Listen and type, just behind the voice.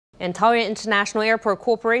And Taoyuan International Airport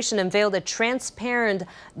Corporation unveiled a transparent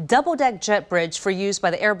double-deck jet bridge for use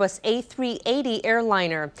by the Airbus A380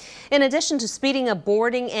 airliner. In addition to speeding up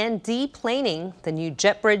boarding and deplaning, the new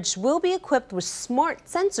jet bridge will be equipped with smart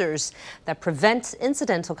sensors that prevent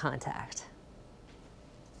incidental contact.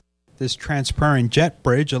 This transparent jet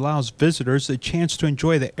bridge allows visitors a chance to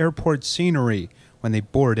enjoy the airport scenery when they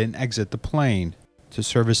board and exit the plane. To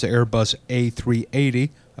service the Airbus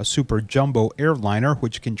A380, a superjumbo airliner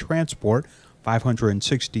which can transport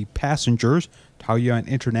 560 passengers, Taoyuan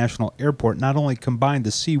International Airport not only combined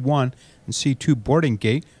the C1 and C2 boarding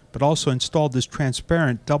gate, but also installed this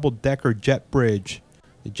transparent double-decker jet bridge.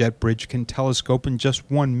 The jet bridge can telescope in just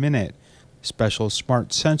 1 minute. Special smart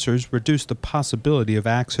sensors reduce the possibility of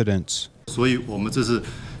accidents.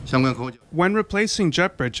 When replacing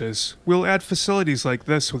jet bridges, we'll add facilities like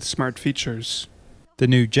this with smart features. The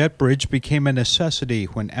new jet bridge became a necessity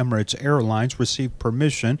when Emirates Airlines received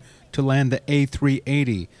permission to land the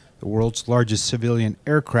A380, the world's largest civilian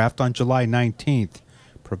aircraft, on July 19th.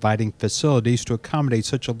 Providing facilities to accommodate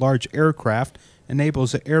such a large aircraft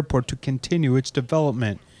enables the airport to continue its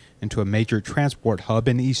development into a major transport hub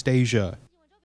in East Asia.